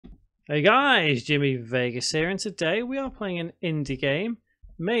Hey guys, Jimmy Vegas here, and today we are playing an indie game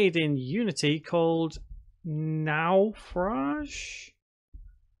made in Unity called Naufrage?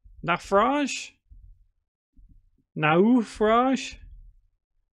 Naufrage? Naufrage?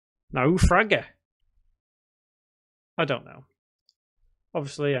 Naufrage? I don't know.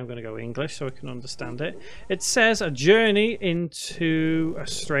 Obviously, I'm going to go English so I can understand it. It says a journey into a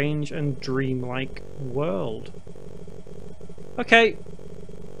strange and dreamlike world. Okay.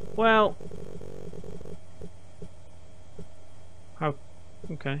 Well, how?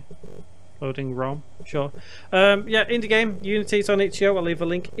 Okay, loading ROM. Sure. Yeah, indie game, Unity. It's on itch.io. I'll leave a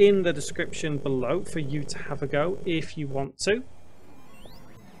link in the description below for you to have a go if you want to.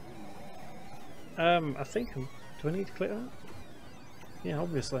 I think do I need to click that? Yeah,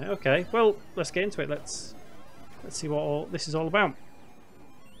 obviously. Okay. Well, let's get into it. Let's see what all this is all about.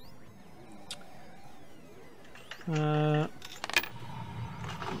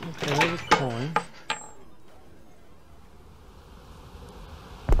 Okay, there's a coin.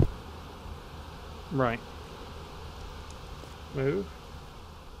 Right. Move.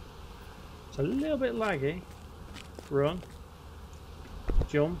 It's a little bit laggy. Run.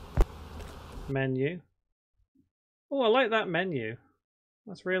 Jump. Menu. Oh, I like that menu.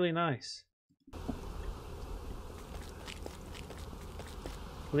 That's really nice.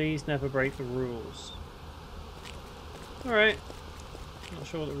 Please never break the rules. Alright. Not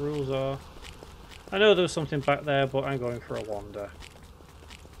sure what the rules are. I know there was something back there, but I'm going for a wander.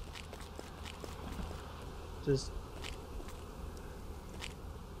 Not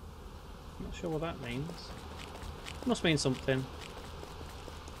sure what that means. Must mean something.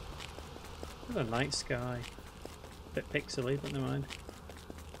 What a night sky. Bit pixely, but never mind.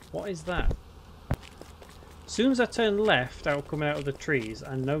 What is that? As soon as I turn left out coming out of the trees,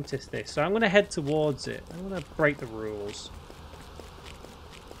 I notice this. So I'm going to head towards it. I'm going to break the rules.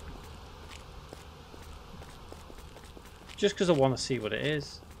 Just because I want to see what it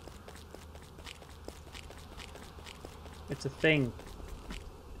is. It's a thing.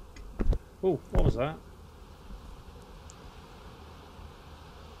 Oh, what was that?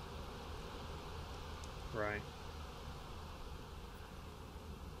 Right.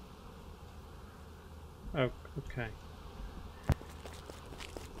 Oh, okay.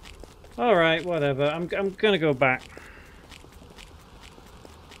 All right, whatever. I'm gonna go back.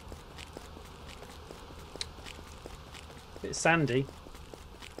 Bit sandy.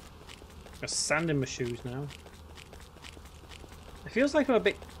 Got sand in my shoes now. It feels like I'm a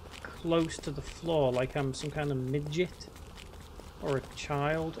bit close to the floor, like I'm some kind of midget or a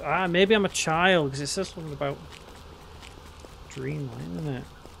child. Ah, maybe I'm a child because it says something about dreamlike, isn't it?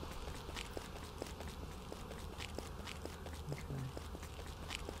 Okay.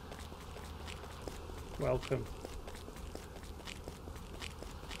 Welcome.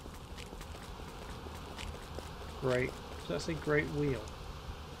 Great. Does that say great wheel?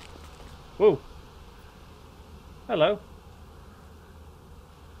 Whoa. Hello.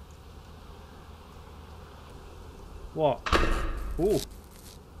 What? Ooh.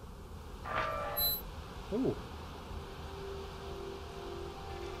 Ooh.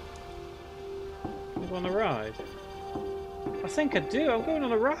 You want a ride? I think I do. I'm going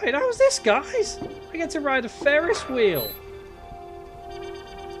on a ride. How's this, guys? I get to ride a Ferris wheel.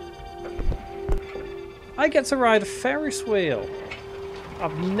 I get to ride a Ferris wheel.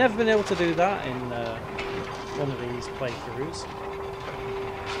 I've never been able to do that in one of these playthroughs.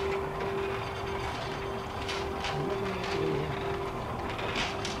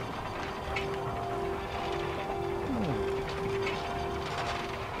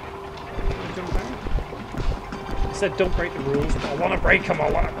 I said don't break the rules, but I want to break them. I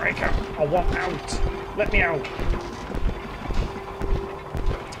want to break them. I want out. Let me out.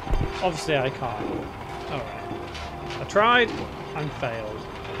 Obviously, I can't. Alright. I tried and failed.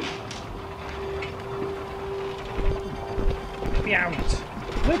 Let me out.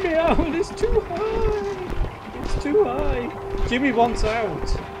 Let me out. It's too high. It's too high. Jimmy wants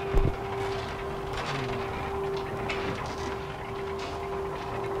out.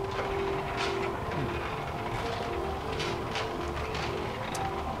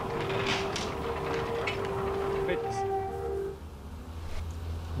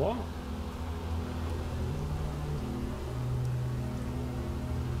 What?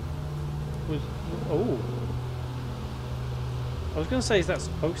 Oh. I was going to say, is that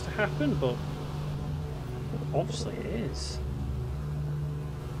supposed to happen? But obviously it is.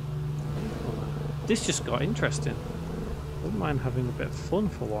 This just got interesting. Wouldn't mind having a bit of fun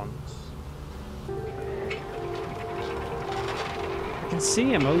for once. I can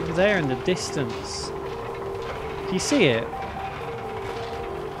see him over there in the distance. Do you see it?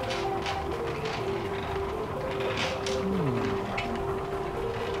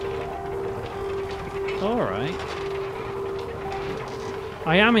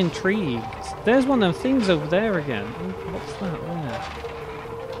 I am intrigued. There's one of them things over there again. What's that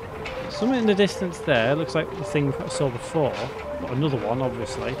there? Something in the distance there. Looks like the thing I saw before. But another one,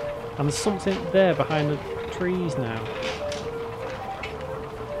 obviously. And there's something there behind the trees now.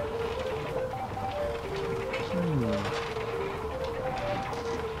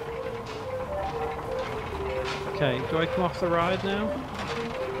 Okay, do I come off the ride now?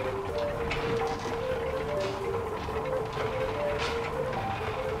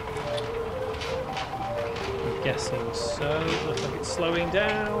 I'm guessing so. Looks like it's slowing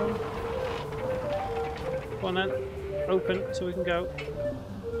down. Come on then. Open so we can go.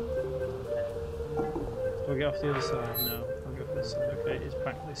 Do I get off the other side? No. I'll go this side. Okay, it's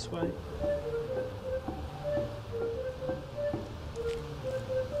back this way.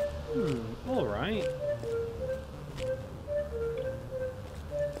 Alright.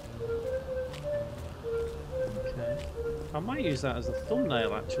 Okay. I might use that as a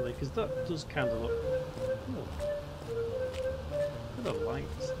thumbnail actually, because that does kind of look... Oh. Look at the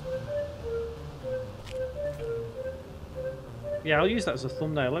lights. Yeah, I'll use that as a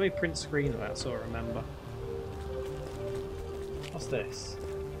thumbnail. Let me print screen of that so I remember. What's this?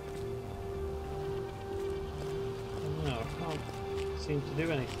 Oh, no, I can't seem to do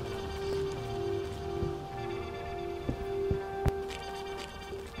anything else.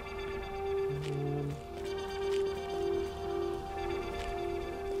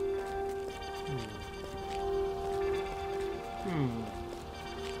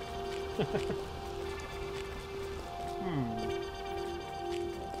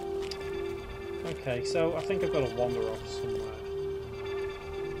 Okay, so I think I've got to wander off somewhere.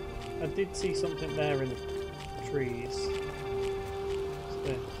 I did see something there in the trees. What's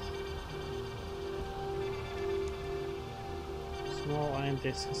this? Small iron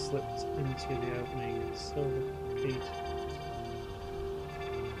disc has slipped into the opening. Silver feet.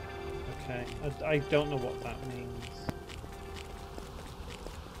 Okay, I don't know what that means.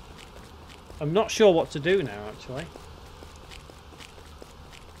 I'm not sure what to do now, actually.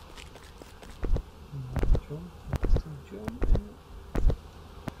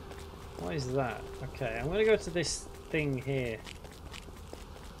 What is that? Okay, I'm going to go to this thing here.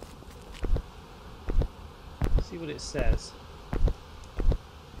 See what it says.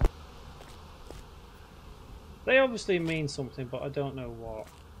 They obviously mean something, but I don't know what.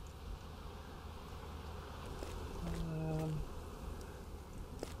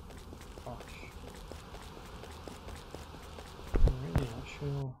 Gosh. I'm really not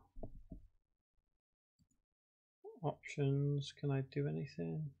sure. Options, can I do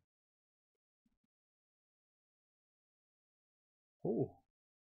anything? Oh.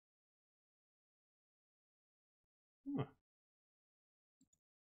 Huh.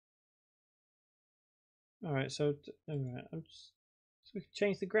 Alright, so so we can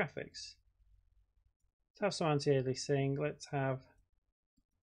change the graphics. Let's have some anti-aliasing. Let's have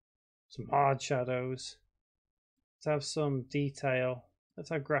some hard shadows. Let's have some detail.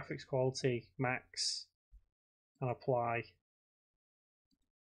 Let's have graphics quality max and apply.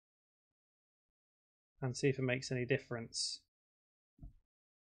 And see if it makes any difference.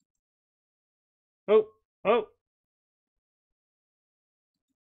 Oh, oh.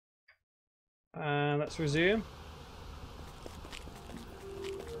 And let's resume.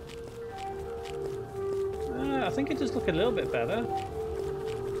 I think it does look a little bit better.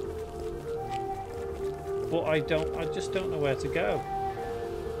 But I just don't know where to go.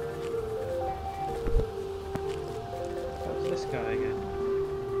 What's this guy again?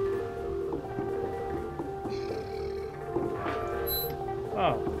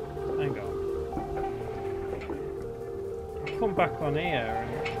 Oh, hang on. Come back on here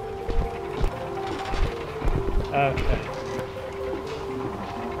and... Okay.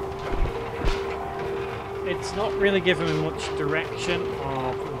 It's not really giving me much direction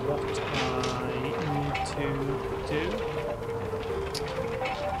of what I need to do.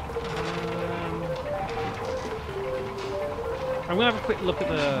 I'm going to have a quick look at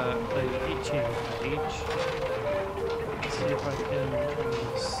the itching page. Let's see if I can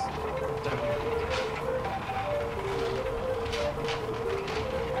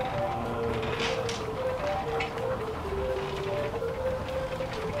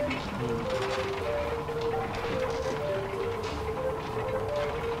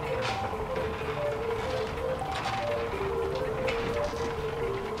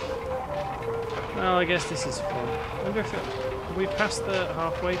well, I guess this is fun. I wonder if have we passed the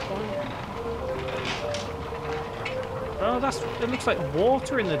halfway point? Oh, it looks like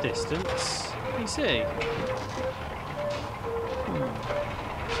water in the distance. You see?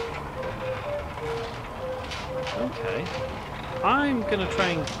 Okay. I'm gonna try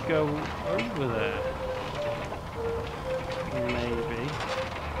and go over there. Maybe.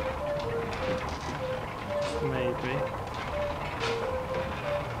 Just maybe.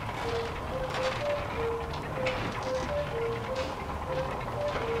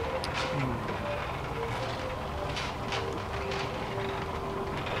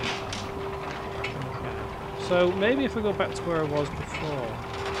 Okay. So maybe if I go back to where I was before.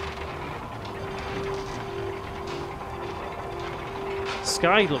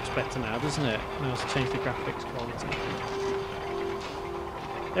 Sky looks better now, doesn't it? Now it's changed the graphics quality.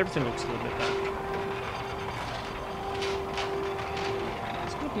 Everything looks a little bit better.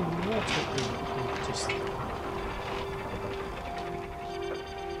 There's got to be more to it than just...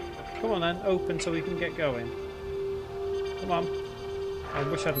 Come on then, open so we can get going. Come on. I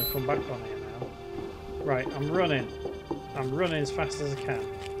wish I hadn't come back on here now. Right, I'm running. I'm running as fast as I can.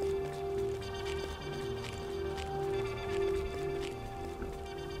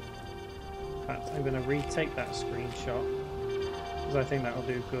 I'm going to retake that screenshot because I think that will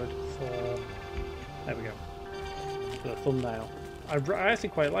do good for, there we go, for the thumbnail. I actually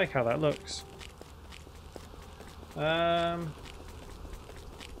quite like how that looks. Oh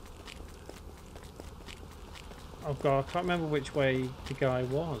god, I can't remember which way the guy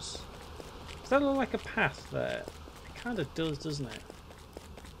was. Does that look like a path there? It kind of does, doesn't it?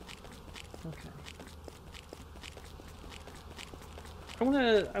 Okay. I'm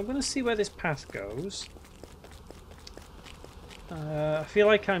gonna see where this path goes. I feel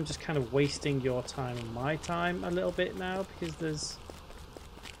like I'm just kind of wasting your time and my time a little bit now because there's...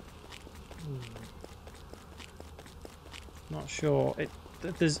 Not sure.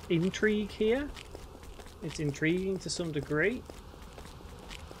 There's intrigue here. It's intriguing to some degree.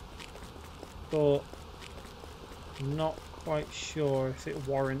 But I'm not quite sure if it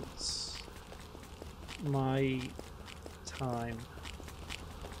warrants my time.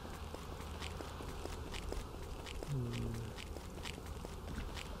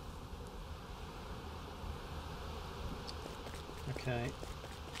 Okay.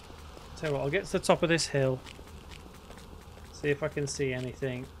 Tell you what, I'll get to the top of this hill. See if I can see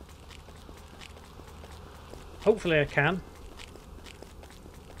anything. Hopefully I can.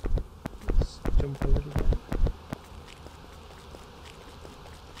 Let's jump a little bit.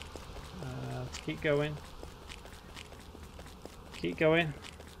 Let's keep going. Keep going.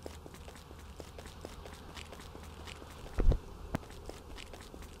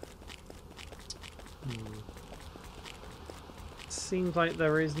 Seems like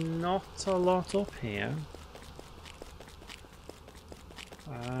there is not a lot up here.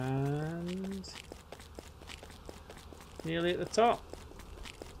 And nearly at the top.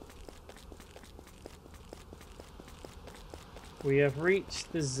 We have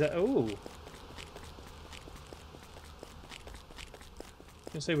reached the oh. I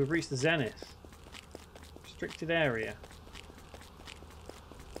was gonna say we've reached the zenith. Restricted area.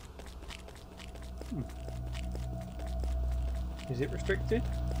 Is it restricted?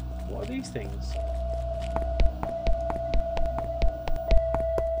 What are these things?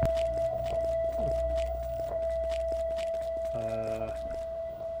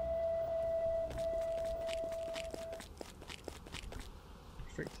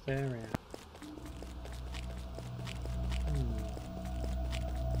 Restricted area.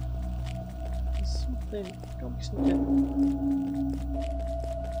 There's something. Gotta be something.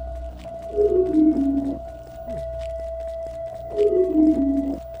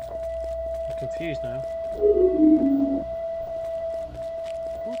 Confused now.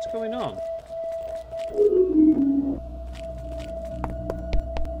 What's going on?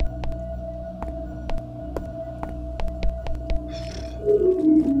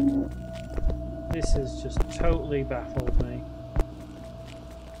 This has just totally baffled me.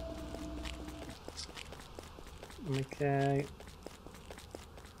 Okay.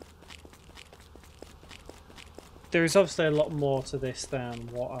 There is obviously a lot more to this than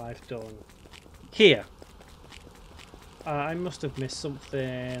what I've done here. I must have missed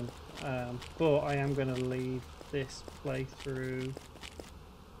something, but I am going to leave this playthrough.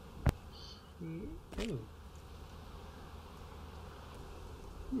 Oh.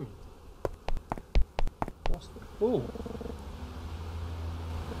 What's the... Ooh.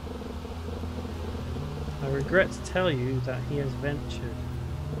 I regret to tell you that he has ventured.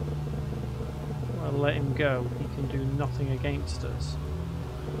 I'll let him go. He can do nothing against us.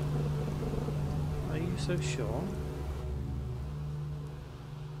 Are you so sure?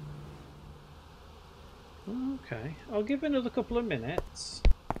 Okay, I'll give it another couple of minutes.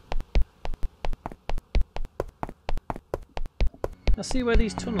 I'll see where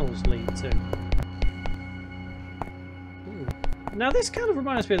these tunnels lead to. Ooh. Now this kind of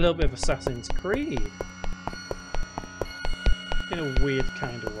reminds me a little bit of Assassin's Creed. In a weird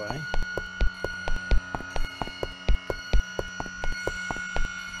kind of way.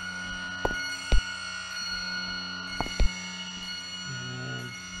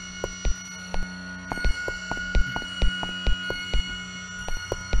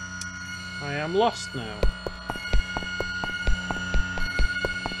 I am lost now.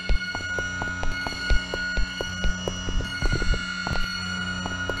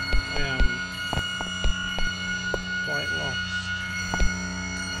 I am quite lost.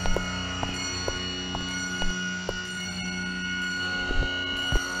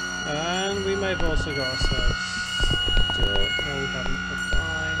 And we may have also got ourselves stuck. No, we haven't. That's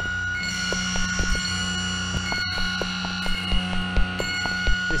fine.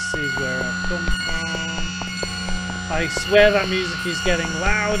 This is where I've come from. I swear that music is getting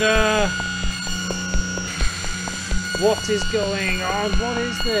louder. What is going on? What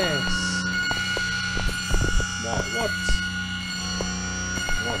is this?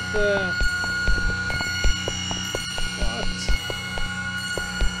 What the? What?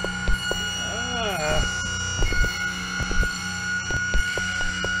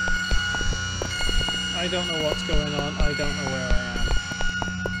 I don't know what's going on. I don't know where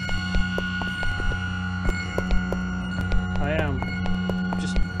I am. I am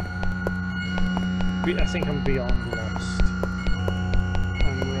just... I think I'm beyond lost.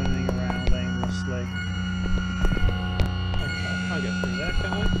 I'm running around aimlessly. I can't get through there,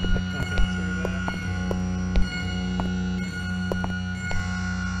 can I? I can't get through there.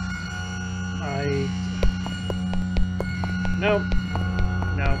 No.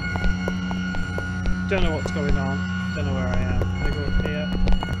 No. Don't know what's going on. Don't know where I am. Can I go up here?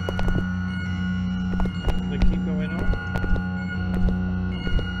 Can I keep going on?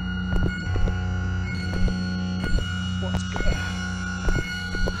 What's good?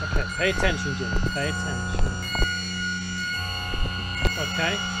 Okay, pay attention, Jimmy. Pay attention.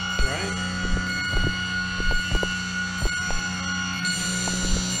 Okay, right.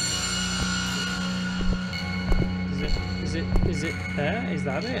 Is it there? Is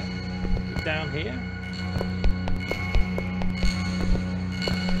that it? Down here?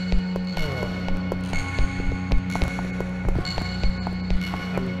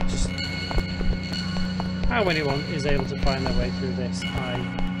 How anyone is able to find their way through this, I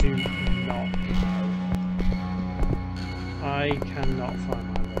do not know. I cannot find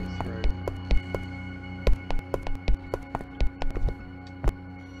my way through.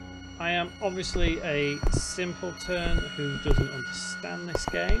 I am obviously a simpleton who doesn't understand this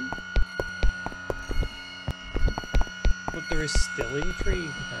game. But there is still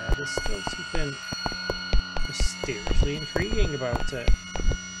intrigue there. There's still something mysteriously intriguing about it.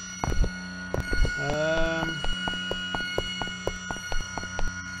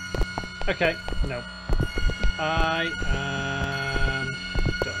 Okay, no. I am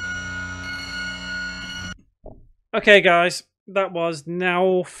done. Okay, guys, that was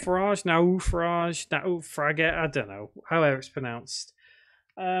Naufrage, I don't know, however it's pronounced.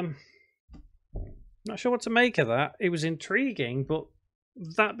 Not sure what to make of that. It was intriguing, but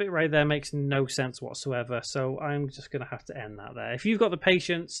that bit right there makes no sense whatsoever, so I'm just going to have to end that there. If you've got the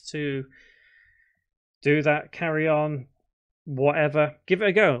patience to do that, carry on, whatever, give it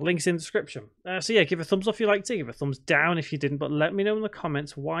a go. Links in the description. So yeah, give a thumbs up if you liked it, give a thumbs down if you didn't, but let me know in the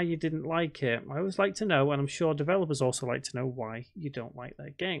comments why you didn't like it. I always like to know, and I'm sure developers also like to know why you don't like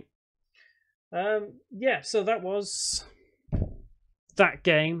their game. Yeah, so that was that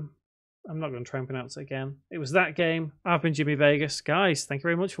game. I'm not going to try and pronounce it again. It was that game. I've been Jimmy Vegas. Guys, thank you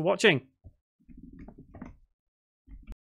very much for watching.